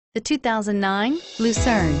The 2009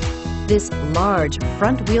 Lucerne. This large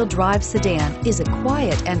front-wheel drive sedan is a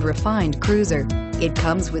quiet and refined cruiser. It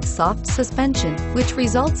comes with soft suspension, which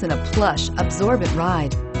results in a plush, absorbent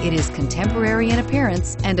ride. It is contemporary in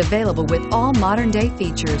appearance and available with all modern-day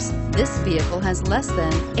features. This vehicle has less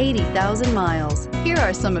than 80,000 miles. Here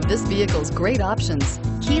are some of this vehicle's great options: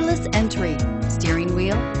 keyless entry, steering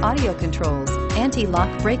wheel audio controls,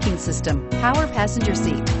 anti-lock braking system, power passenger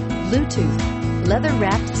seat, Bluetooth,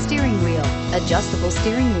 leather-wrapped steering wheel, adjustable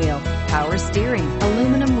steering wheel, power steering,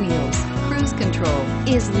 aluminum wheels, cruise control.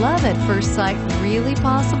 Is love at first sight really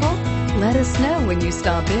possible? Let us know when you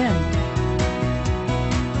stop in.